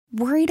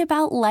Worried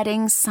about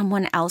letting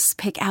someone else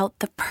pick out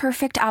the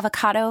perfect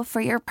avocado for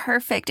your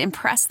perfect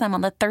impress them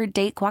on the third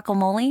date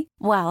guacamole?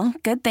 Well,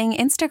 good thing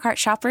Instacart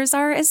shoppers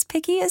are as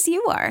picky as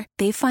you are.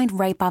 They find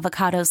ripe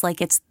avocados like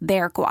it's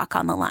their guac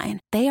on the line.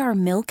 They are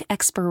milk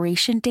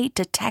expiration date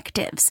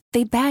detectives.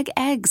 They bag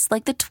eggs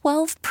like the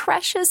 12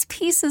 precious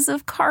pieces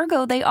of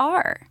cargo they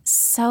are.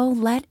 So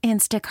let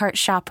Instacart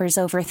shoppers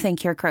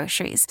overthink your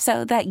groceries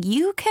so that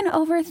you can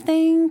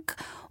overthink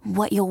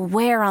what you'll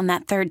wear on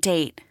that third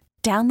date.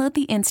 Download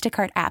the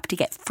Instacart app to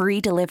get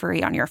free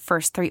delivery on your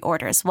first 3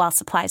 orders while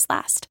supplies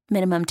last.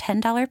 Minimum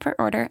 $10 per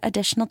order.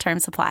 Additional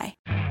terms apply.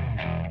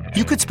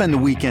 You could spend the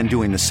weekend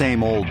doing the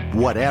same old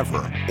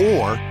whatever,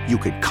 or you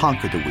could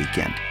conquer the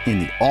weekend in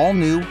the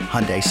all-new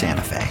Hyundai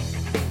Santa Fe.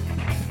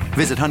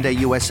 Visit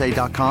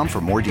HyundaiUSA.com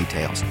for more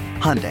details.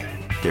 Hyundai,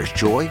 there's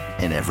joy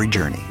in every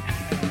journey.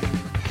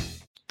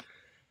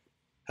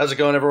 How's it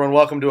going, everyone?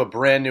 Welcome to a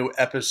brand new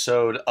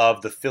episode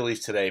of the Phillies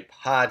Today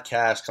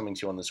podcast, coming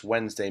to you on this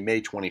Wednesday, May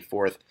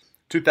 24th,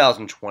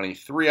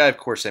 2023. I, of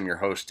course, am your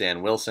host,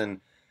 Dan Wilson.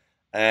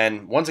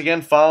 And once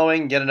again,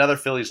 following yet another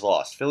Phillies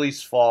loss.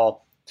 Phillies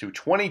fall to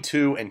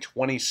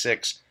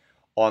 22-26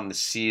 on the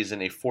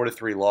season, a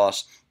 4-3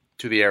 loss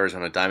to the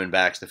Arizona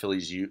Diamondbacks. The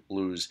Phillies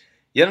lose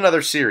yet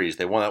another series.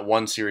 They won that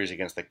one series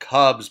against the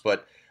Cubs,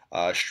 but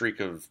a streak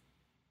of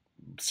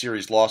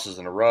series losses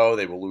in a row.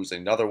 They will lose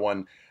another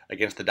one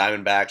against the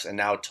Diamondbacks, and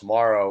now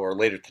tomorrow, or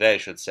later today, I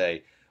should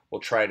say,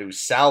 we'll try to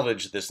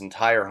salvage this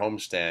entire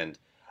homestand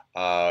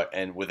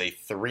and with a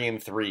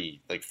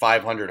 3-3, like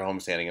 500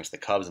 homestand against the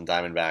Cubs and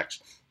Diamondbacks.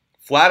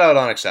 Flat out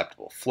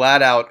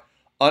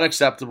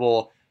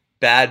unacceptable,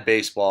 bad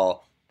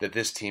baseball that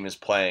this team is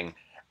playing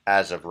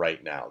as of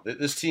right now.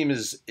 This team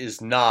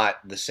is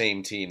not the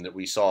same team that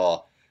we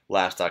saw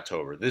last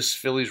October. This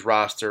Phillies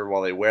roster,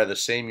 while they wear the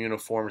same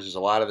uniforms, there's a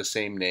lot of the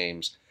same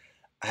names,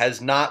 has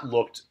not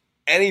looked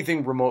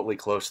anything remotely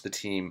close to the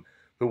team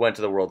who went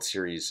to the World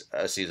Series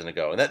a season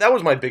ago. And that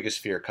was my biggest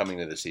fear coming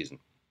into the season.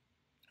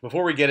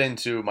 Before we get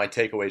into my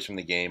takeaways from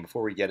the game,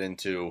 before we get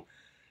into,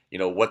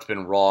 what's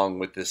been wrong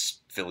with this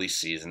Phillies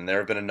season, there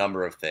have been a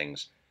number of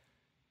things.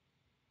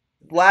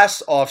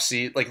 Last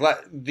offseason,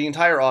 the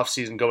entire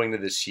offseason going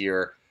into this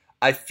year,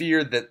 I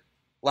feared that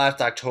last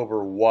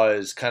October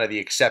was kind of the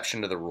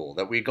exception to the rule,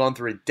 that we'd gone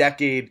through a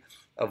decade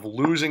of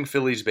losing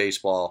Phillies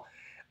baseball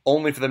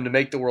only for them to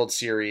make the World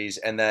Series,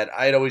 and that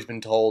I had always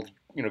been told,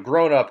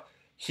 growing up,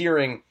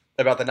 hearing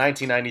about the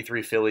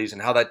 1993 Phillies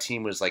and how that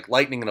team was like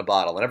lightning in a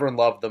bottle, and everyone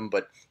loved them,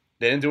 but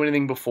they didn't do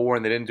anything before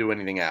and they didn't do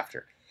anything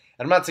after.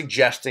 And I'm not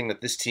suggesting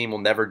that this team will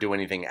never do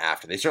anything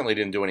after. They certainly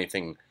didn't do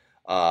anything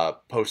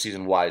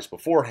postseason-wise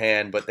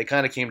beforehand, but they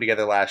kind of came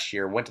together last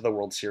year, went to the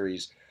World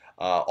Series,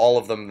 all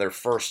of them their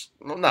first,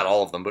 well, not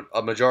all of them, but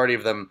a majority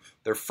of them,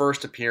 their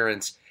first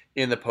appearance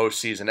in the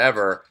postseason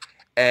ever.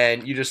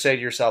 And you just say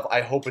to yourself,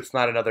 I hope it's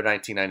not another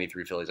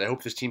 1993 Phillies. I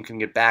hope this team can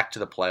get back to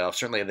the playoffs.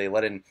 Certainly they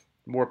let in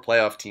more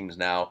playoff teams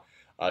now,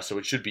 so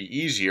it should be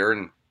easier.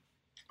 And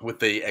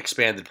with the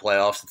expanded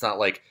playoffs, it's not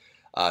like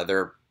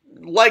they're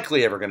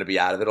likely ever going to be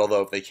out of it,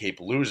 although if they keep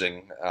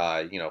losing,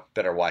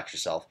 better watch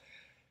yourself.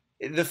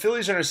 The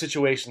Phillies are in a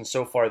situation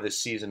so far this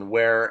season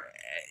where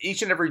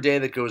each and every day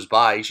that goes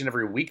by, each and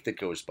every week that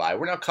goes by,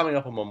 we're now coming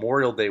up on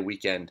Memorial Day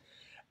weekend,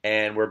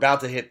 and we're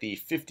about to hit the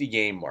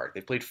 50-game mark.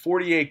 They've played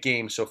 48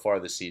 games so far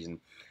this season,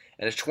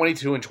 and it's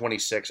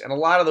 22-26. And a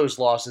lot of those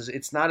losses,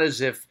 it's not as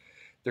if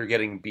they're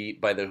getting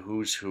beat by the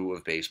who's who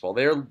of baseball.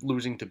 They're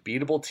losing to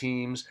beatable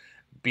teams,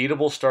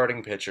 beatable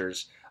starting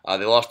pitchers.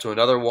 They lost to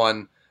another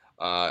one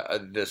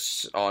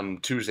this on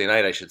Tuesday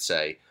night, I should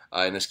say,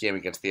 in this game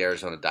against the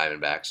Arizona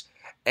Diamondbacks.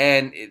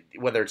 And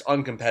whether it's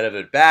uncompetitive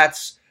at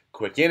bats,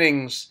 quick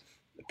innings,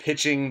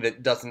 pitching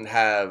that doesn't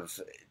have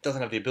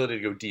the ability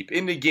to go deep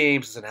into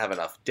games, doesn't have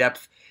enough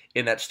depth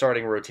in that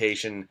starting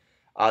rotation.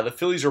 The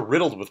Phillies are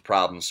riddled with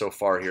problems so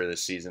far here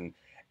this season.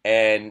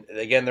 And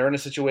again, they're in a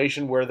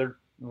situation where they're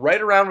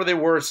right around where they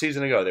were a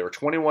season ago. They were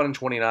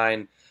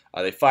 21-29.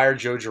 They fired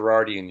Joe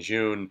Girardi in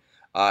June,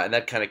 and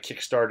that kind of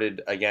kickstarted,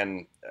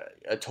 again,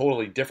 a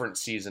totally different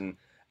season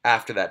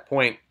after that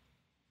point.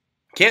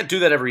 Can't do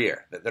that every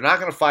year. They're not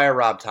going to fire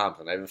Rob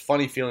Thompson. I have a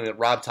funny feeling that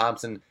Rob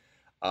Thompson,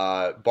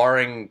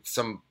 barring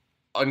some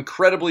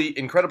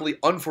incredibly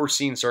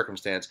unforeseen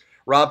circumstance,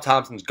 Rob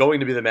Thompson's going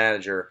to be the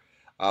manager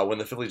when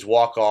the Phillies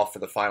walk off the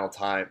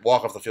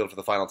field for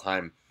the final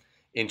time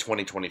in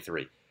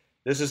 2023.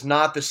 This is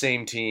not the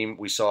same team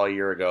we saw a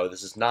year ago.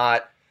 This is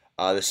not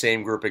the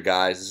same group of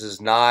guys. This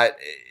is not.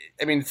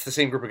 I mean, it's the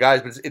same group of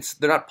guys, but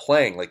they're not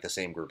playing like the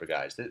same group of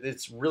guys.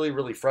 It's really,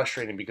 really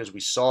frustrating because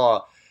we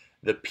saw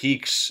the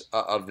peaks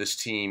of this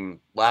team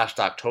last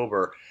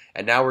October,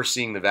 and now we're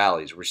seeing the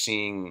valleys. We're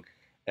seeing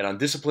an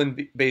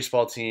undisciplined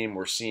baseball team.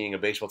 We're seeing a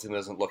baseball team that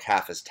doesn't look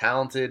half as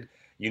talented.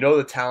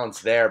 The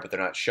talent's there, but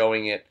they're not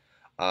showing it,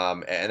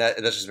 and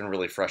that's just been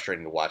really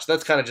frustrating to watch.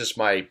 That's kind of just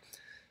my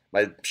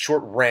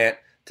short rant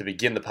to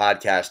begin the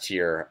podcast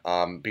here,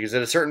 because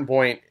at a certain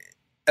point,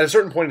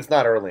 it's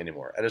not early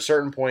anymore. At a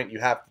certain point, you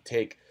have to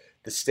take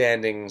the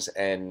standings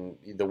and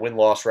the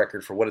win-loss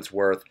record for what it's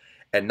worth,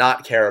 and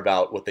not care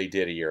about what they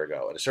did a year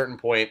ago. At a certain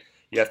point,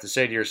 you have to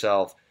say to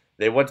yourself,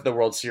 they went to the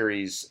World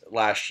Series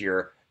last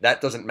year.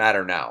 That doesn't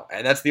matter now.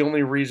 And that's the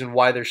only reason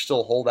why they're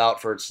still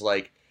holdout for it's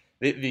like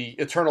the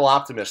eternal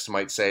optimists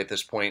might say at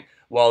this point,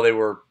 well, they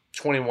were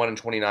 21 and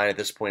 29 at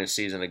this point a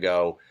season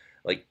ago.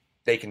 Like,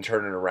 they can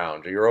turn it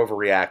around, or you're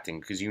overreacting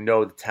because you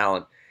know the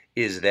talent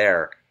is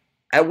there.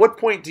 At what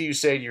point do you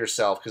say to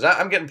yourself, because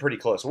I'm getting pretty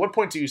close, at what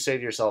point do you say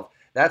to yourself,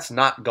 that's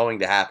not going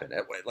to happen?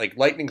 Like,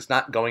 lightning's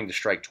not going to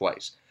strike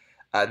twice.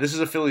 This is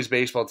a Phillies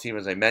baseball team,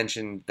 as I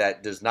mentioned,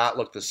 that does not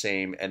look the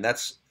same, and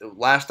that's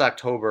last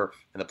October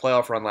and the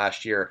playoff run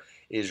last year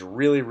is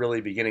really,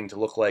 really beginning to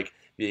look like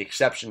the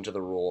exception to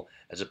the rule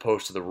as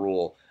opposed to the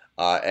rule,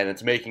 and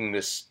it's making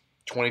this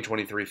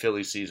 2023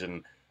 Phillies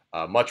season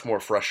much more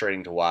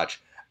frustrating to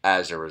watch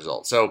as a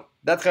result. So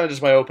that's kind of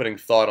just my opening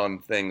thought on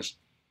things.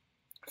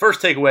 First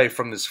takeaway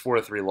from this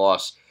 4-3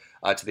 loss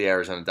to the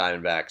Arizona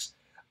Diamondbacks.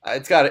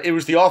 It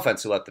was the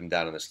offense who let them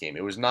down in this game.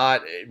 It was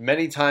not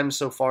many times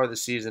so far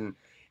this season.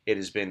 It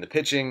has been the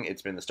pitching.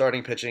 It's been the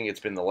starting pitching. It's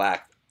been the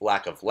lack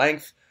of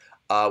length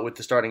with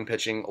the starting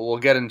pitching. We'll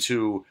get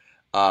into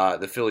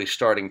the Phillies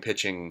starting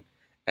pitching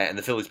and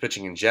the Phillies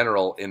pitching in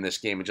general in this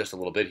game in just a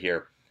little bit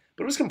here.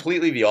 But it was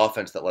completely the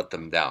offense that let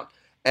them down.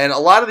 And a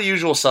lot of the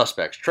usual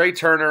suspects. Trey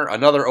Turner,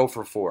 another 0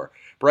 for 4.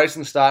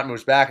 Bryson Stott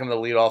moves back into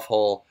the leadoff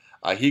hole.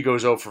 He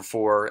goes 0 for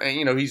 4,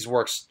 and he's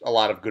worked a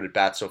lot of good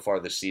at-bats so far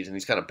this season.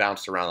 He's kind of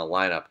bounced around the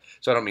lineup,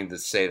 so I don't mean to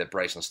say that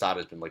Bryson Stott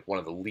has been like one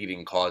of the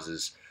leading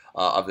causes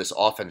of this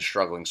offense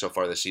struggling so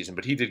far this season,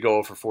 but he did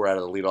go 0 for 4 out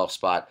of the leadoff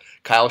spot.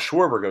 Kyle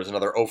Schwarber goes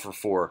another 0 for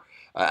 4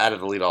 out of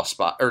the leadoff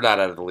spot, or not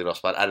out of the leadoff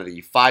spot, out of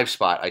the 5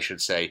 spot, I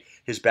should say.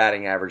 His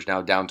batting average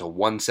now down to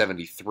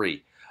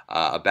 173.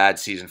 A bad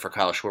season for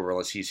Kyle Schwarber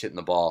unless he's hitting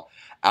the ball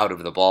out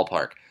of the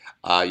ballpark.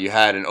 You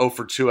had an 0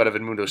 for 2 out of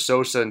Edmundo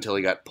Sosa until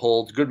he got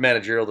pulled. Good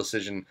managerial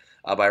decision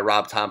by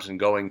Rob Thompson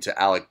going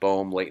to Alec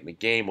Boehm late in the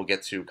game. We'll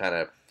get to kind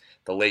of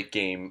the late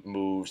game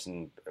moves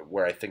and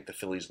where I think the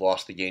Phillies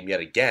lost the game yet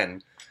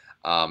again.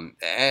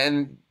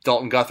 And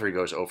Dalton Guthrie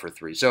goes 0 for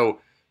 3. So,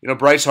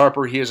 Bryce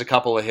Harper, he has a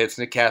couple of hits.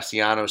 Nick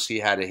Castellanos, he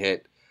had a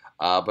hit.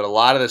 But a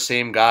lot of the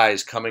same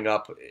guys coming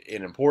up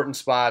in important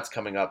spots,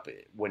 coming up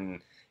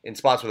in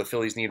spots where the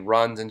Phillies need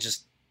runs, and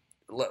just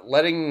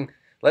letting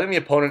the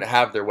opponent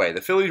have their way.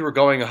 The Phillies were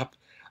going up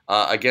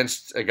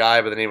against a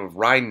guy by the name of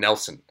Ryan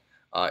Nelson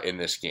in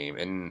this game.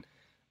 And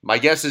my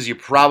guess is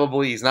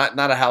he's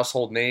not a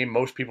household name.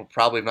 Most people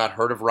probably have not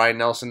heard of Ryan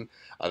Nelson.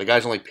 The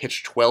guy's only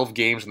pitched 12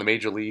 games in the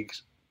major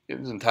leagues in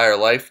his entire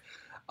life.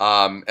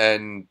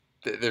 And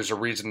there's a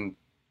reason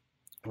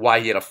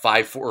why he has a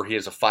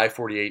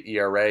 5.48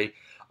 ERA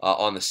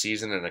on the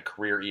season and a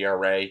career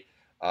ERA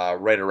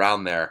right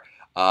around there.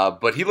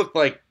 But he looked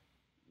like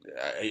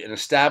an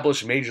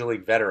established major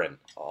league veteran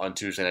on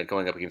Tuesday night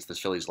going up against this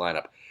Phillies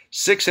lineup.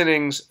 6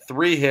 innings,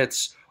 3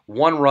 hits,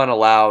 1 run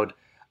allowed,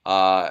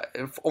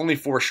 only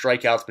 4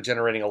 strikeouts, but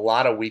generating a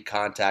lot of weak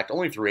contact,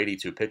 only threw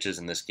 82 pitches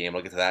in this game.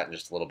 I'll get to that in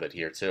just a little bit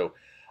here too.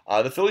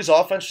 The Phillies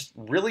offense just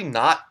really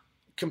not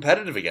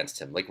competitive against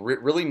him, like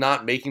really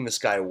not making this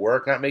guy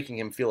work, not making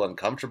him feel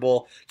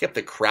uncomfortable, kept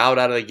the crowd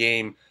out of the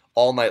game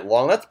all night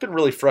long. That's been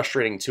really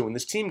frustrating too. When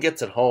this team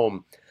gets at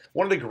home,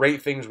 one of the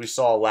great things we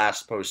saw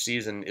last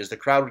postseason is the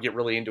crowd would get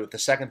really into it the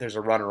second there's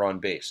a runner on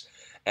base.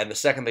 And the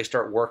second they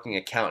start working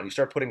a count and you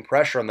start putting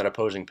pressure on that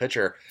opposing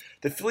pitcher,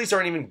 the Phillies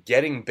aren't even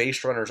getting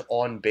base runners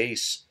on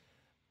base.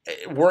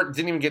 Didn't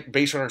even get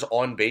base runners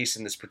on base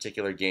in this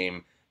particular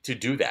game to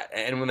do that.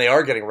 And when they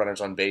are getting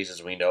runners on base,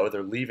 as we know,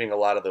 they're leaving a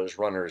lot of those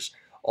runners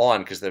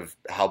on because of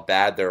how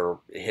bad they're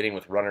hitting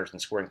with runners in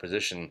scoring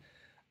position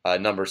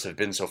numbers have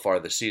been so far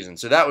this season.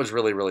 So that was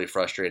really, really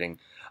frustrating.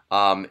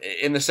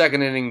 In the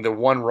second inning, the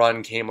 1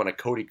 run came on a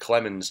Cody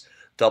Clemens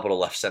double to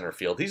left center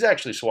field. He's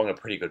actually swung a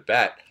pretty good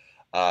bat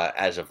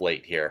as of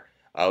late here.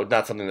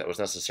 Not something that was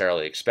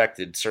necessarily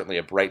expected. Certainly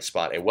a bright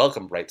spot, a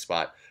welcome bright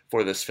spot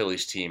for this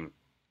Phillies team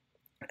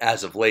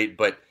as of late.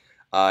 But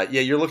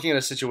you're looking at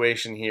a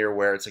situation here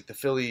where it's like the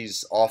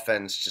Phillies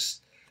offense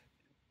just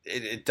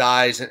it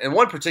dies. And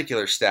one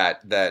particular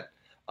stat that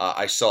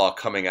I saw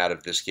coming out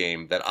of this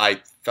game that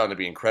I found to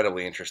be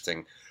incredibly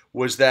interesting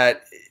was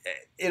that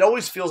it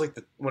always feels like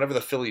whenever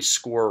the Phillies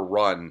score a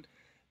run,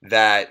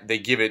 that they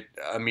give it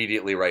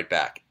immediately right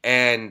back.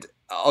 And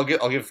I'll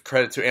give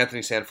credit to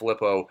Anthony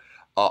Sanfilippo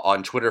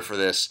on Twitter for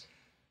this.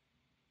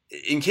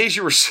 In case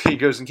you were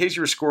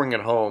scoring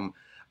at home,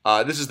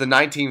 this is the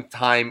 19th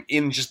time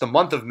in just the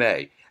month of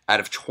May out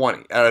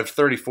of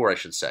 34, I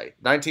should say.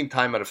 19th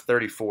time out of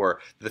 34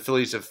 that the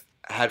Phillies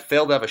had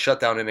failed to have a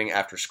shutdown inning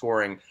after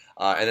scoring,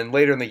 and then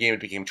later in the game it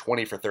became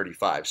 20 for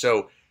 35.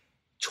 So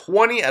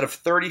 20 out of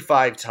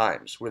 35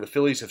 times where the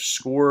Phillies have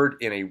scored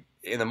in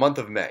the month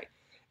of May.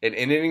 An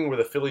inning where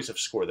the Phillies have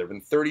scored. There have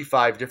been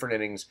 35 different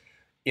innings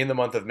in the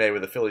month of May where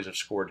the Phillies have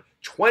scored.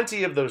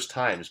 20 of those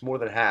times, more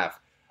than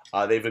half,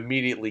 they've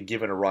immediately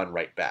given a run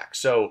right back.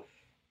 So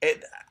I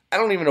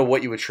don't even know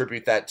what you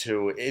attribute that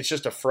to. It's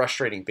just a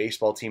frustrating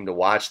baseball team to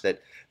watch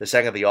that the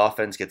second the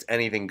offense gets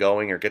anything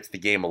going or gets the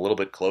game a little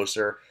bit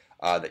closer,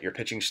 that your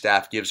pitching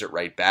staff gives it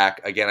right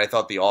back. Again, I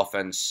thought the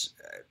offense,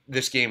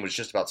 this game was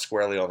just about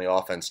squarely on the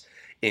offense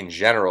in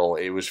general.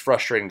 It was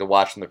frustrating to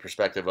watch from the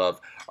perspective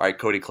of, all right,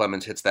 Cody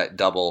Clemens hits that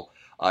double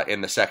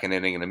in the second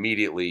inning, and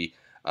immediately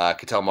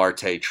Ketel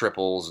Marte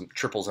triples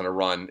in a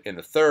run in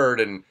the third,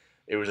 and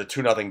it was a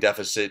 2-0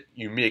 deficit.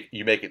 You make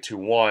it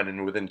 2-1,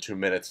 and within 2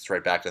 minutes, it's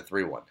right back to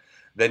 3-1.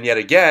 Then yet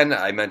again,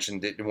 I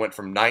mentioned it went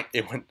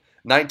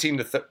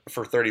 19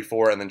 for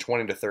 34, and then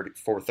 20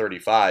 for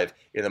 35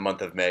 in the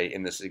month of May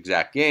in this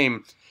exact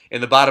game.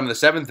 In the bottom of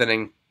the 7th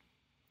inning,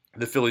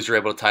 the Phillies are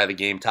able to tie the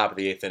game. Top of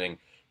the 8th inning,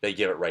 they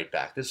give it right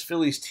back. This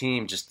Phillies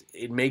team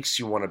it makes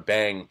you want to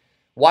bang.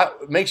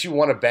 What makes you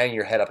want to bang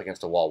your head up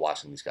against a wall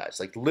watching these guys?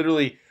 Like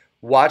literally,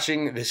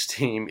 watching this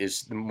team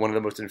is one of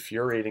the most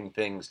infuriating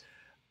things.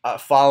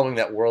 Following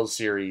that World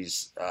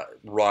Series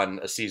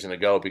run a season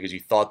ago, because you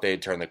thought they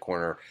had turned the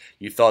corner,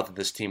 you thought that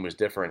this team was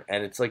different,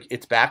 and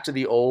it's back to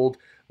the old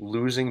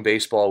losing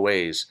baseball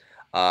ways.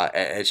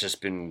 And it's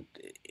just been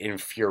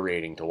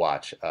infuriating to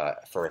watch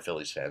for a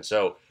Phillies fan.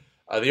 So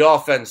the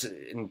offense,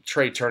 and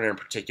Trey Turner in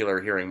particular,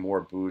 hearing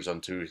more boos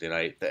on Tuesday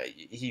night,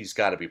 he's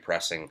got to be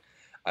pressing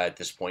at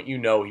this point. You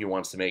know he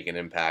wants to make an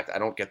impact. I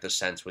don't get the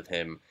sense with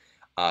him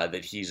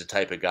that he's the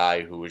type of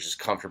guy who is just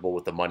comfortable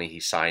with the money he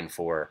signed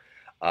for.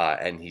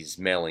 And he's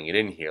mailing it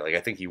in here. Like I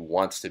think he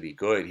wants to be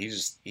good.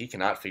 He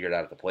cannot figure it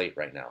out at the plate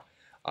right now.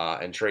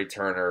 And Trey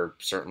Turner,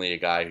 certainly a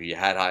guy who you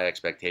had high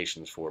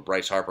expectations for.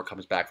 Bryce Harper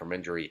comes back from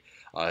injury,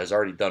 has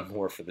already done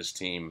more for this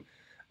team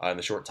in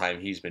the short time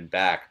he's been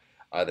back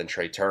than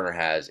Trey Turner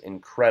has.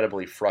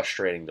 Incredibly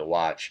frustrating to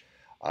watch,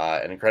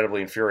 and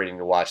incredibly infuriating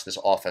to watch this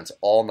offense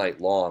all night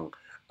long.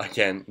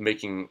 Again,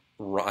 making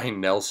Ryan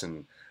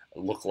Nelson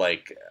look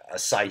like a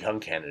Cy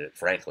Young candidate,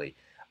 frankly.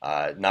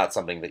 Not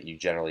something that you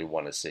generally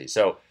want to see.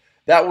 So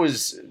that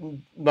was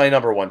my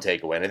number one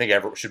takeaway, and I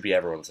think should be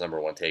everyone's number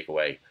one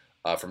takeaway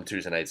from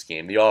Tuesday night's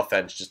game. The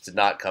offense just did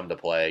not come to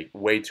play.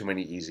 Way too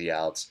many easy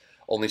outs,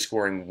 only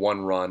scoring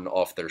 1 run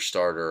off their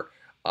starter.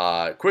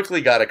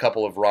 Quickly got a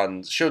couple of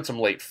runs, showed some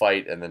late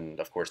fight, and then,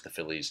 of course, the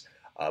Phillies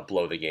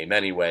blow the game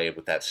anyway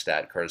with that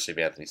stat, courtesy of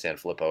Anthony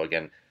Sanfilippo.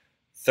 Again,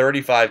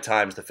 35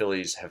 times the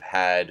Phillies have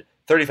had,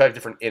 35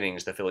 different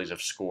innings the Phillies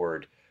have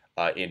scored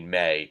in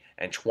May,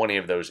 and 20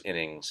 of those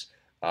innings,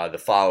 the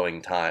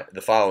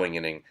following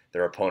inning,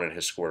 their opponent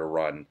has scored a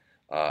run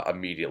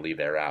immediately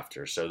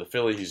thereafter. So the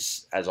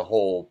Phillies, as a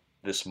whole,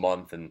 this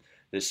month and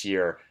this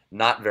year,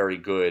 not very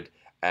good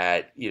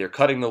at either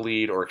cutting the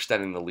lead or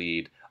extending the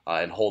lead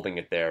and holding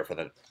it there for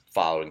the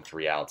following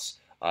 3 outs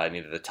in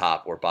either the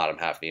top or bottom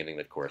half of the inning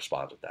that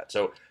corresponds with that.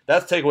 So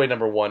that's takeaway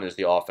number 1 is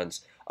the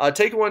offense.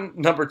 Takeaway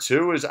number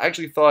 2 is I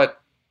actually thought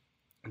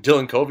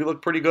Dylan Covey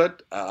looked pretty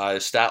good.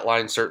 His stat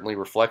line certainly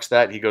reflects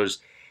that. He goes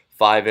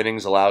 5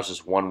 innings, allows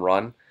us 1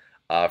 run.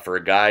 For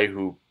a guy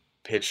who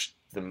pitched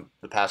the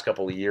past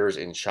couple of years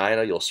in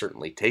China, you'll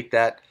certainly take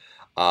that.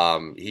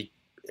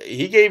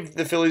 He gave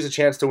the Phillies a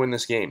chance to win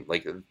this game.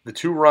 Like the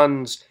 2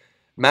 runs,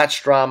 Matt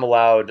Strahm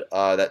allowed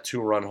that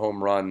 2-run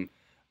home run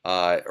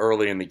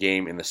early in the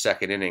game in the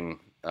second inning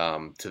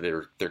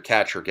to their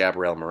catcher,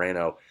 Gabriel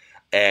Moreno.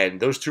 And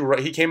those 2,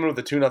 he came in with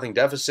a 2-0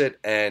 deficit,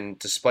 and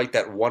despite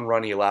that 1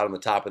 run he allowed in the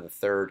top of the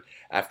third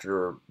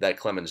after that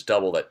Clemens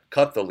double that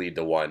cut the lead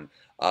to 1,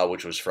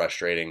 which was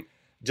frustrating,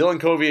 Dylan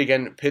Covey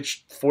again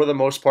pitched for the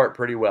most part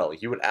pretty well.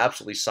 You would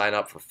absolutely sign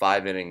up for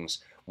 5 innings,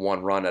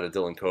 1 run out of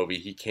Dylan Covey.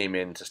 He came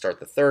in to start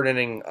the 3rd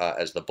inning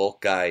as the bulk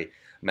guy.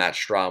 Matt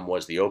Strahm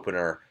was the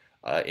opener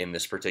in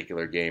this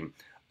particular game.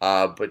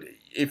 But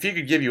if he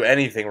could give you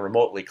anything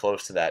remotely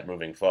close to that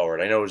moving forward,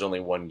 I know it was only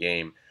 1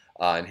 game.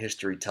 And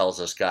history tells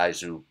us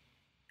guys who,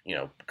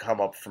 come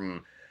up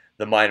from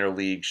the minor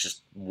leagues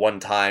just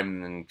 1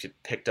 time and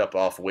get picked up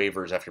off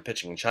waivers after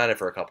pitching in China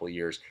for a couple of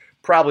years,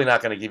 probably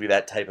not going to give you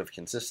that type of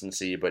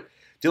consistency. But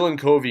Dylan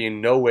Covey in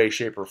no way,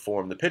 shape, or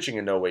form, the pitching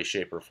in no way,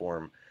 shape, or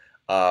form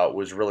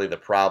was really the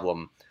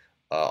problem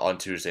on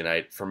Tuesday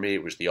night. For me,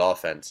 it was the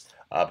offense.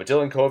 But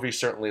Dylan Covey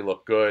certainly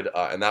looked good,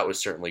 and that was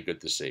certainly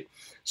good to see.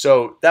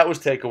 So that was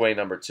takeaway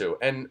number 2.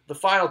 And the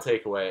final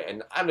takeaway,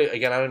 and I don't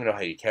even know how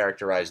you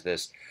characterize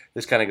this.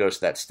 This kind of goes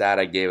to that stat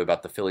I gave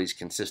about the Phillies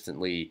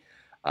consistently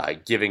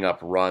giving up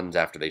runs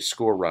after they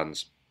score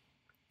runs,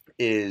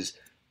 is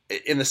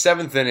in the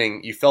 7th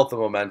inning, you felt the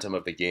momentum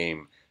of the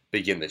game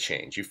begin to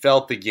change. You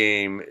felt the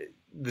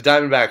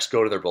Diamondbacks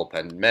go to their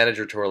bullpen.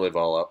 Manager Torey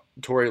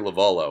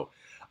Lovullo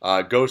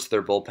goes to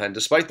their bullpen,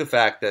 despite the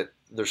fact that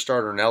their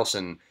starter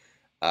Nelson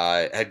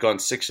had gone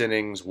 6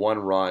 innings, 1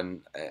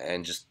 run,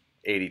 and just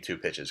 82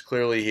 pitches.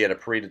 Clearly, he had a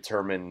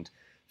predetermined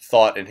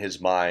thought in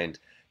his mind.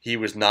 He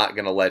was not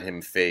going to let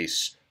him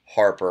face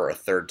Harper a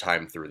 3rd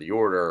time through the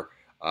order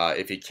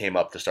if he came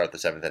up to start the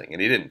 7th inning.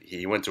 And he didn't.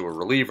 He went to a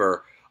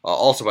reliever,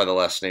 also by the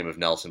last name of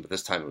Nelson, but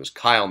this time it was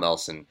Kyle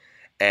Nelson.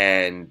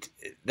 And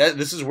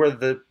this is where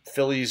the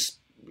Phillies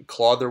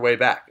clawed their way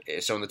back.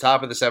 So in the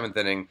top of the 7th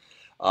inning,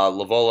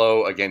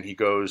 Lovullo, again, he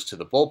goes to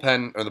the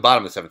bullpen, or the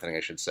bottom of the 7th inning,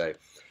 I should say.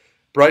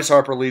 Bryce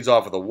Harper leads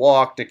off with a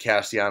walk. Nick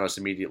Castellanos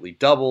immediately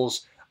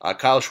doubles.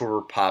 Kyle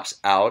Schwarber pops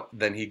out.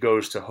 Then he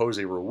goes to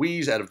Jose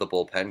Ruiz out of the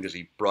bullpen because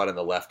he brought in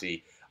the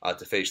lefty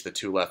to face the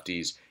two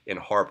lefties in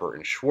Harper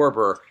and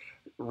Schwarber.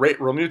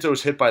 Realmuto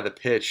is hit by the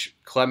pitch.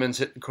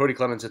 Cody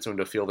Clemens hits him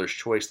into fielder's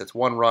choice. That's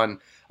one run.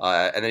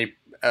 And then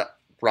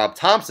Rob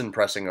Thompson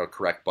pressing a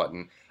correct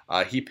button.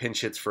 He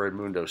pinch hits for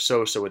Edmundo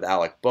Sosa with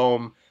Alec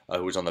Boehm,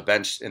 who was on the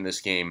bench in this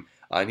game.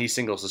 And he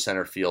singles to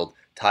center field,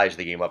 ties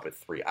the game up at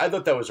 3. I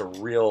thought that was a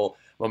real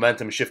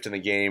momentum shift in the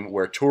game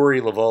where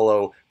Torey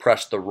Lovullo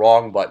pressed the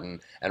wrong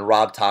button and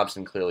Rob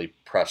Thompson clearly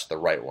pressed the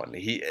right one.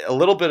 A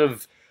little bit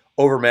of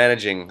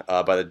overmanaging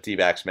by the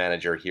D-backs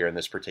manager here in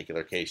this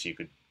particular case.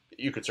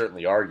 You could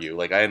certainly argue.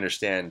 Like, I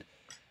understand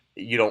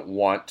you don't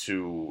want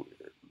to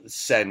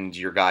send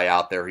your guy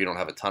out there who you don't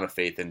have a ton of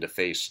faith in to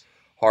face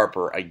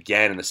Harper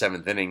again in the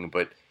 7th inning,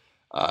 but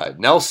Ryan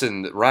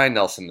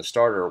Nelson, the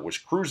starter, was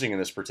cruising in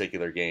this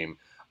particular game,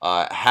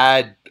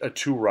 had a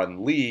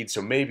 2-run lead,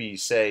 so maybe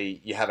say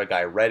you have a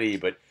guy ready,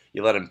 but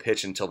you let him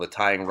pitch until the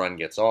tying run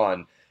gets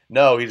on.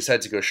 No, he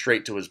decided to go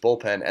straight to his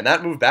bullpen, and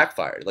that move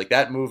backfired. Like,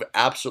 that move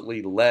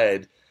absolutely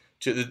led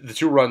to the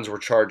 2 runs were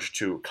charged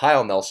to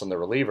Kyle Nelson, the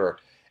reliever,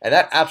 and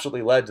that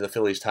absolutely led to the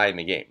Phillies tying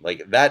the game.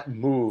 Like, that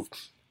move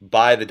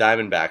by the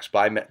Diamondbacks,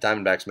 by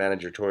Diamondbacks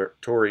manager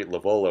Torey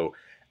Lovullo,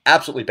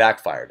 absolutely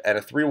backfired. And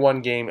a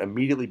 3-1 game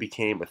immediately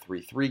became a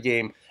 3-3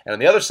 game. And on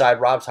the other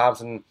side, Rob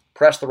Thompson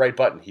pressed the right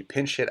button. He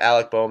pinch hit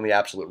Alec Boehm the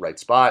absolute right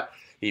spot.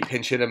 He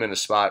pinch hit him in a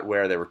spot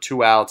where there were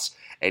 2 outs,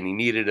 and he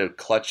needed a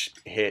clutch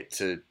hit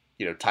to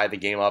tie the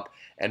game up.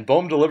 And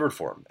Boehm delivered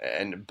for him.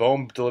 And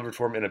Boehm delivered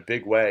for him in a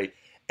big way.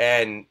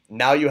 And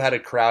now you had a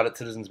crowd at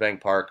Citizens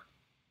Bank Park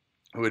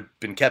who had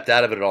been kept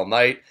out of it all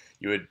night.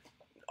 You had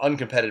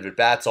uncompetitive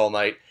at-bats all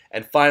night.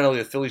 And finally,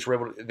 the Phillies were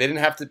able to, they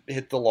didn't have to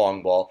hit the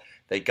long ball.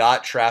 They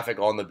got traffic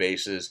on the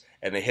bases,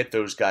 and they hit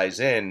those guys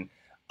in.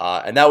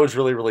 And that was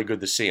really, really good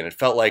to see. And it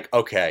felt like,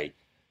 okay,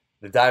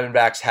 the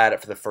Diamondbacks had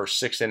it for the first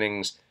 6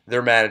 innings.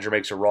 Their manager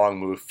makes a wrong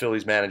move.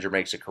 Phillies manager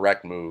makes a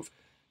correct move.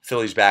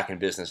 Phillies back in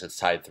business. It's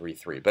tied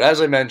 3-3. But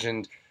as I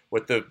mentioned,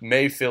 what the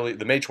May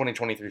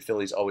 2023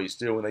 Phillies always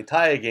do, when they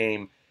tie a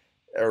game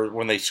or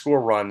when they score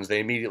runs, they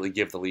immediately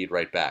give the lead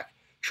right back.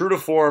 True to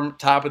form,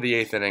 top of the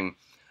 8th inning,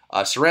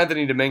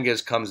 Seranthony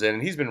Dominguez comes in,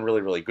 and he's been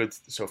really, really good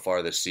so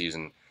far this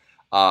season.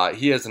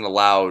 He hasn't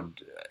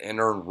allowed an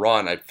earned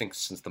run, I think,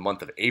 since the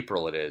month of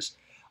April it is.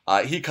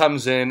 He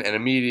comes in and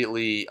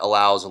immediately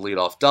allows a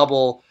leadoff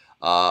double.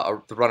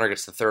 The runner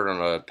gets the third on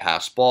a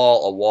pass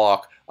ball, a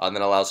walk, and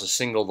then allows a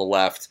single to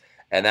left,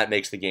 and that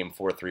makes the game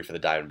 4-3 for the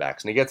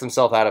Diamondbacks. And he gets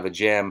himself out of a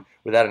jam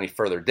without any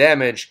further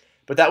damage,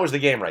 but that was the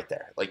game right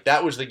there. Like,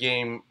 that was the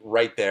game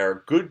right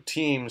there. Good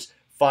teams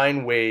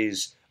find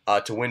ways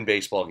to win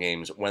baseball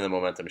games when the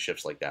momentum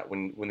shifts like that.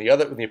 When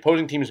the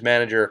opposing team's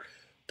manager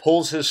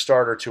pulls his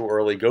starter too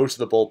early, goes to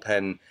the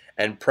bullpen,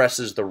 and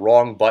presses the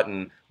wrong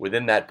button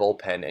within that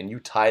bullpen, and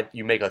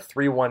you make a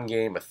 3-1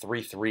 game, a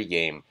 3-3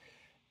 game.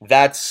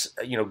 That's,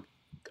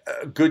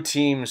 good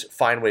teams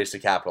find ways to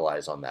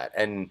capitalize on that.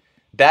 And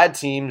bad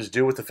teams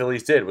do what the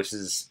Phillies did, which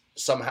is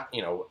somehow,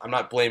 I'm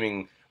not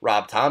blaming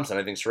Rob Thompson.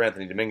 I think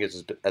Seranthony Dominguez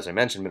has, as I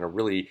mentioned, been a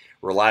really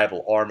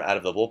reliable arm out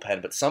of the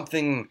bullpen, but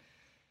something,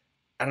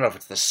 I don't know if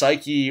it's the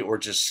psyche or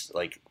just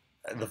like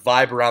the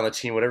vibe around the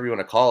team, whatever you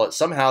want to call it.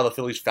 Somehow the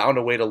Phillies found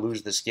a way to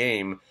lose this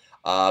game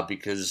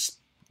because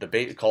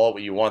call it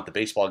what you want, the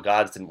baseball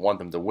gods didn't want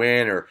them to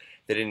win, or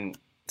they didn't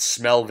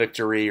smell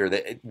victory, or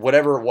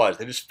whatever it was.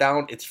 They just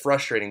found it's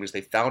frustrating because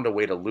they found a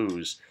way to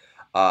lose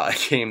a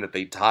game that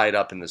they tied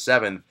up in the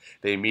 7th.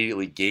 They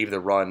immediately gave the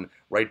run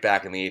right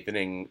back in the 8th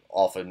inning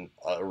off a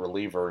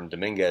reliever in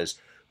Dominguez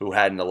who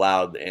hadn't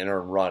allowed an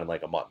earned run in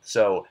like a month.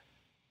 So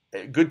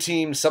good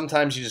teams,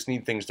 sometimes you just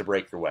need things to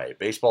break your way.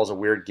 Baseball is a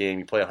weird game.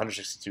 You play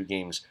 162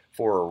 games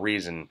for a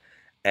reason.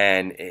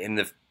 And in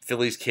the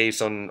Phillies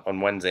case on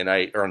Wednesday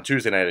night, or on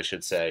Tuesday night, I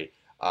should say,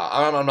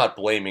 I'm not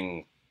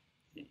blaming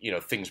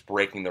things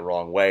breaking the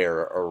wrong way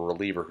or a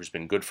reliever who's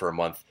been good for a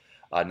month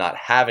not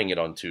having it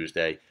on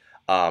Tuesday.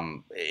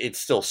 It's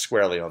still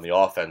squarely on the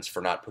offense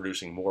for not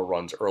producing more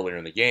runs earlier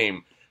in the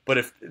game. But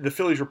if the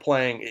Phillies were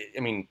playing,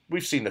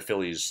 we've seen the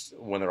Phillies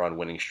when they're on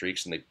winning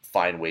streaks and they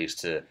find ways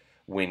to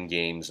win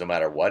games no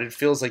matter what. It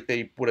feels like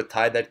they would have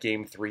tied that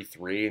game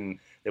 3-3 and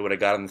they would have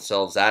gotten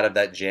themselves out of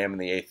that jam in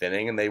the 8th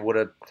inning, and they would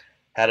have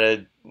had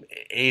a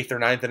 8th or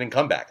 9th inning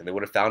comeback, and they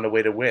would have found a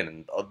way to win.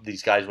 And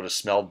these guys would have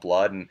smelled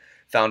blood and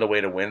found a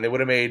way to win. They would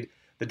have made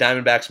the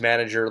Diamondbacks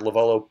manager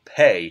Lovullo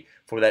pay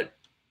for that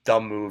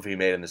dumb move he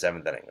made in the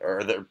 7th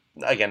inning.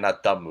 Again,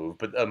 not dumb move,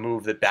 but a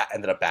move that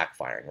ended up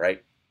backfiring,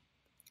 right?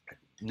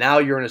 Now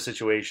you're in a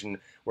situation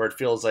where it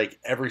feels like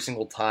every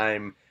single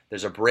time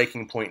there's a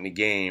breaking point in the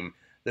game,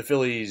 the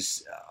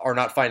Phillies are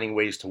not finding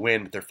ways to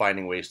win, but they're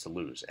finding ways to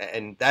lose.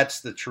 And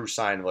that's the true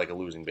sign of like a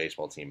losing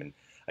baseball team. And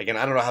again,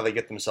 I don't know how they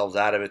get themselves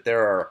out of it.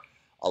 There are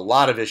a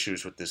lot of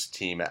issues with this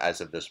team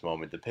as of this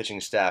moment. The pitching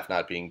staff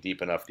not being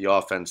deep enough, the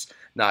offense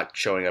not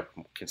showing up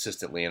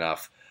consistently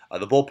enough.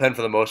 The bullpen,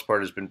 for the most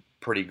part, has been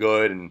pretty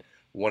good, and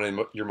one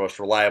of your most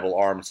reliable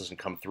arms doesn't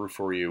come through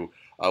for you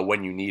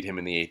when you need him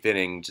in the eighth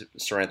inning.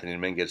 Sir Anthony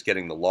Dominguez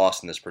getting the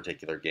loss in this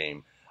particular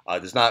game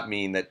does not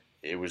mean that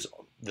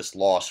this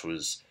loss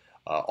was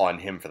on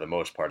him for the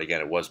most part.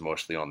 Again, it was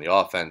mostly on the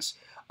offense.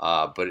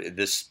 But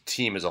this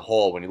team as a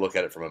whole, when you look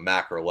at it from a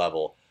macro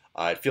level,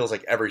 it feels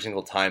like every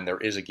single time there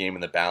is a game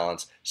in the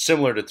balance,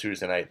 similar to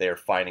Tuesday night, they are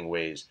finding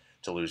ways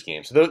to lose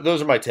games. So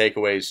those are my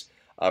takeaways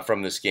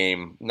from this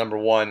game. Number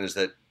one is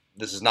that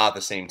this is not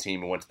the same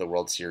team who went to the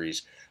World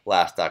Series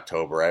last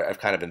October. I've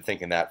kind of been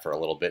thinking that for a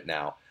little bit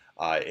now.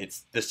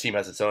 This team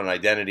has its own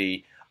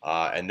identity,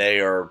 and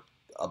they're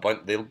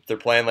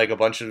playing like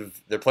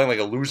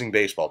a losing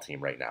baseball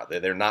team right now.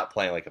 They're not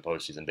playing like a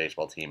postseason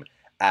baseball team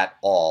at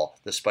all,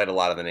 despite a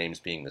lot of the names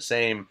being the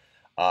same.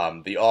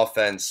 The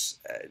offense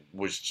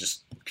was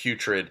just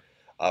putrid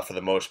for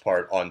the most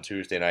part on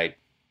Tuesday night.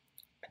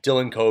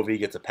 Dylan Covey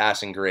gets a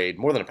passing grade,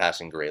 more than a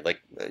passing grade,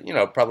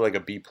 probably like a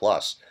B+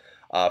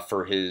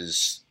 for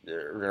his,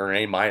 or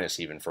an A-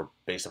 even, for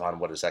based upon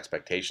what his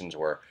expectations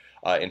were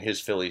in his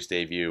Phillies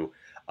debut.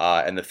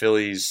 And the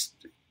Phillies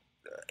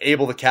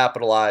able to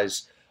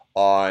capitalize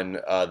on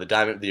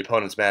the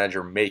opponent's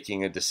manager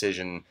making a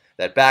decision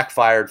that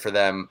backfired for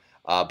them,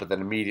 but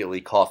then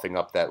immediately coughing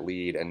up that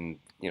lead. And,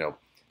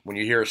 when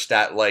you hear a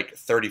stat like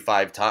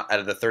 35 out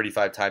of the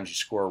 35 times you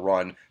score a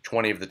run,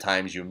 20 of the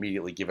times you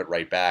immediately give it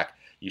right back,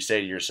 you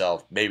say to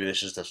yourself, maybe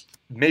this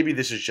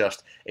is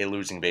just a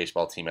losing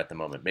baseball team at the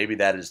moment. Maybe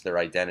that is their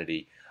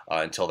identity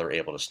until they're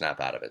able to snap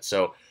out of it.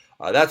 So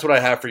that's what I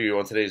have for you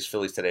on today's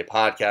Phillies Today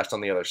podcast.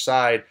 On the other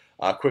side,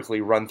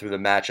 quickly run through the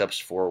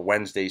matchups for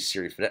Wednesday's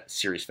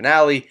series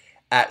finale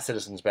at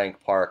Citizens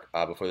Bank Park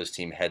before this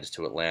team heads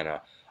to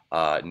Atlanta,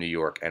 New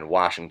York, and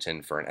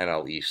Washington for an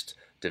NL East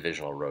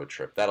divisional road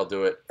trip. That'll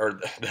do it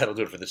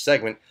for this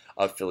segment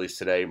of Phillies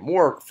Today.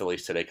 More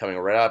Phillies Today coming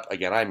right up.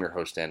 Again, I'm your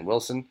host, Dan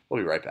Wilson.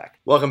 We'll be right back.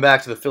 Welcome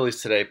back to the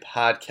Phillies Today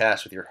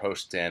podcast with your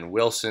host, Dan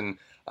Wilson.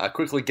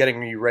 Quickly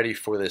getting you ready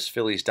for this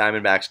Phillies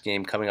Diamondbacks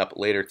game coming up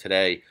later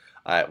today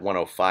at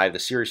 1:05. The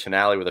series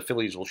finale where the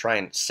Phillies will try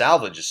and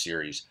salvage a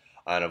series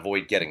and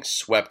avoid getting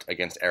swept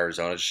against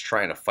Arizona, just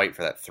trying to fight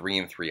for that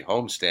 3-3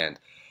 homestand.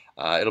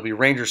 It'll be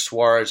Rangers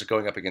Suarez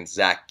going up against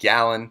Zach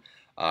Gallen.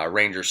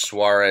 Rangers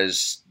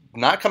Suarez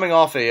not coming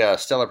off a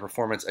stellar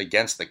performance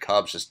against the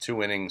Cubs, just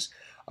 2 innings,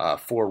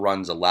 4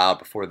 runs allowed.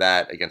 Before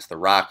that, against the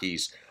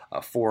Rockies,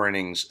 4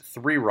 innings,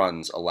 3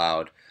 runs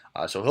allowed.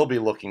 So he'll be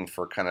looking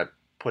for kind of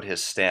put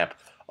his stamp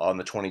on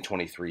the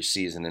 2023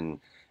 season and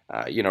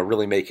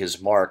really make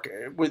his mark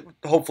with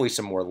hopefully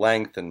some more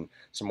length and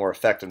some more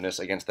effectiveness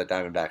against the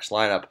Diamondbacks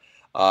lineup.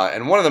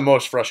 And one of the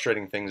most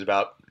frustrating things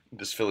about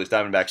this Phillies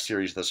Diamondbacks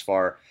series thus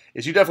far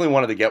is you definitely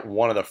wanted to get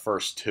one of the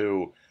first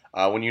 2.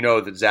 When you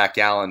know that Zach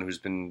Gallen, who's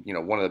been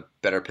one of the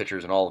better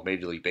pitchers in all of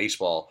Major League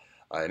Baseball,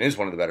 and is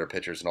one of the better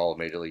pitchers in all of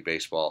Major League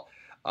Baseball,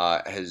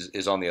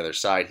 is on the other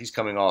side. He's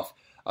coming off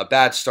a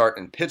bad start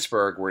in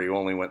Pittsburgh, where he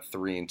only went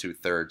 3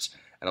 2/3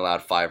 and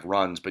allowed 5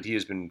 runs, but he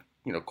has been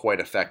quite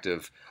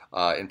effective,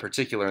 in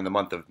particular in the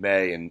month of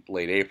May and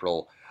late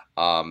April,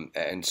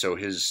 and so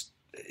his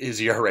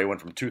ERA went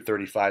from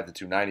 2.35 to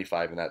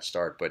 2.95 in that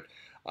start. But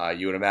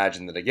you would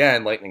imagine that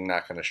again, lightning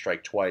not going to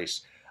strike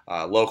twice.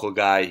 Local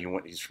guy,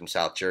 he's from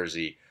South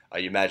Jersey.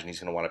 You imagine he's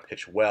going to want to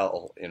pitch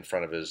well in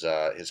front of his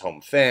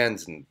home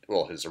fans and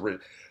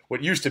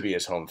what used to be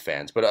his home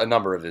fans, but a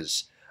number of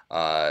his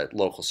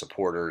local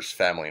supporters,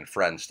 family and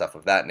friends, stuff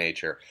of that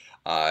nature.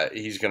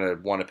 He's going to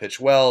want to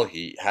pitch well.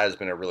 He has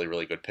been a really,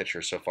 really good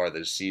pitcher so far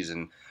this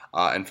season,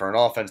 and for an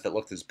offense that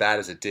looked as bad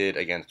as it did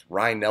against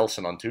Ryan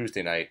Nelson on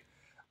Tuesday night.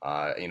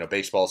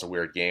 Baseball is a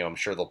weird game. I'm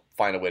sure they'll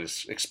find a way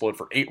to explode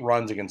for 8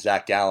 runs against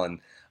Zach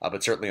Gallen.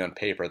 But certainly on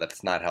paper,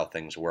 that's not how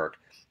things work.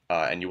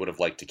 And you would have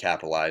liked to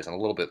capitalize on a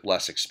little bit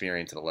less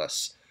experience and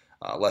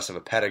less of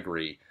a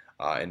pedigree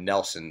in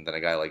Nelson than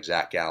a guy like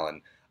Zach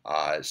Gallen.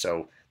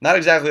 So not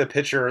exactly a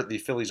pitcher the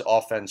Phillies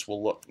offense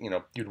will look,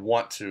 you'd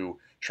want to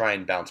try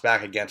and bounce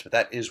back against, but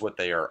that is what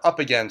they are up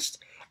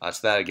against.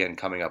 So that again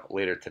coming up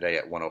later today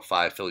at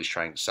 1:05. Phillies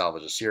trying to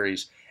salvage a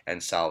series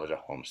and salvage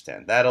a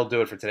homestand. That'll do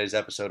it for today's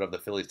episode of the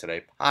Phillies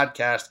Today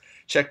podcast.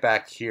 Check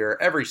back here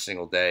every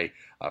single day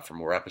for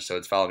more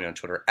episodes. Follow me on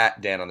Twitter at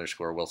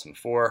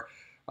Dan_Wilson4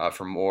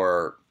 for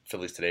more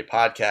Phillies Today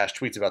podcast,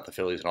 tweets about the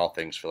Phillies and all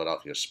things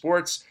Philadelphia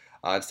sports.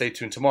 And stay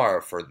tuned tomorrow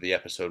for the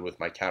episode with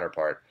my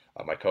counterpart,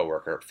 my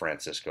coworker,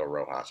 Francisco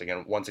Rojas.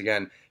 Once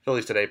again,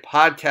 Phillies Today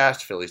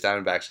podcast, Phillies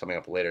Diamondbacks coming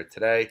up later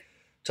today.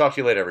 Talk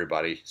to you later,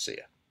 everybody. See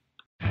ya.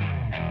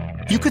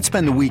 You could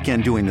spend the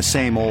weekend doing the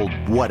same old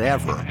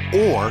whatever,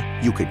 or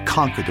you could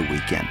conquer the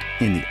weekend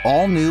in the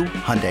all-new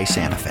Hyundai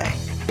Santa Fe.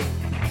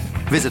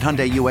 Visit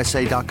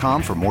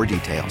HyundaiUSA.com for more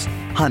details.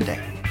 Hyundai,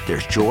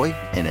 there's joy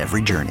in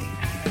every journey.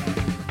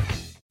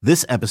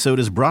 This episode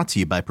is brought to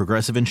you by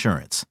Progressive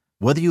Insurance.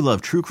 Whether you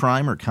love true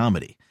crime or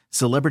comedy,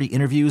 celebrity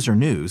interviews or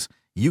news,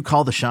 you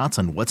call the shots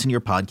on what's in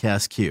your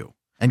podcast queue.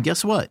 And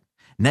guess what?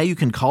 Now you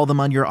can call them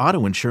on your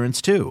auto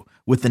insurance too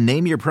with the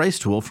Name Your Price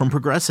tool from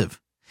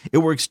Progressive. It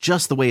works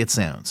just the way it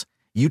sounds.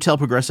 You tell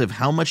Progressive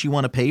how much you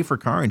want to pay for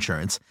car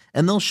insurance,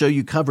 and they'll show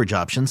you coverage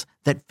options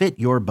that fit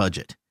your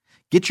budget.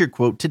 Get your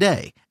quote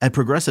today at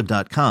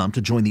Progressive.com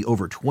to join the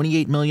over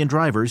 28 million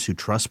drivers who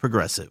trust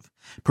Progressive.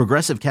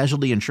 Progressive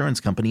Casualty Insurance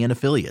Company and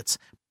Affiliates.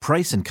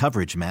 Price and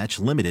coverage match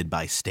limited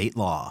by state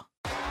law.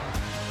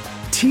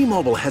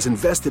 T-Mobile has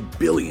invested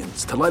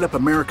billions to light up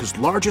America's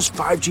largest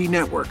 5G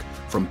network,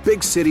 from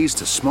big cities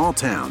to small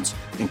towns,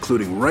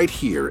 including right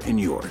here in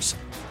yours.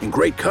 And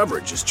great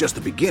coverage is just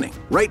the beginning.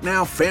 Right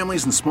now,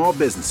 families and small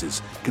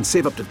businesses can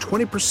save up to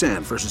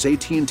 20% versus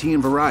AT&T and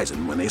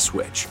Verizon when they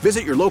switch.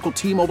 Visit your local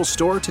T-Mobile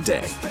store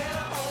today.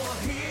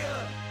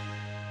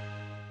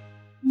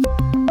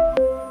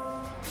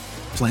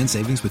 Plan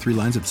savings with 3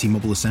 lines of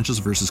T-Mobile Essentials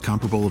versus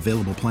comparable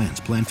available plans.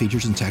 Plan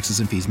features and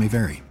taxes and fees may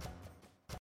vary.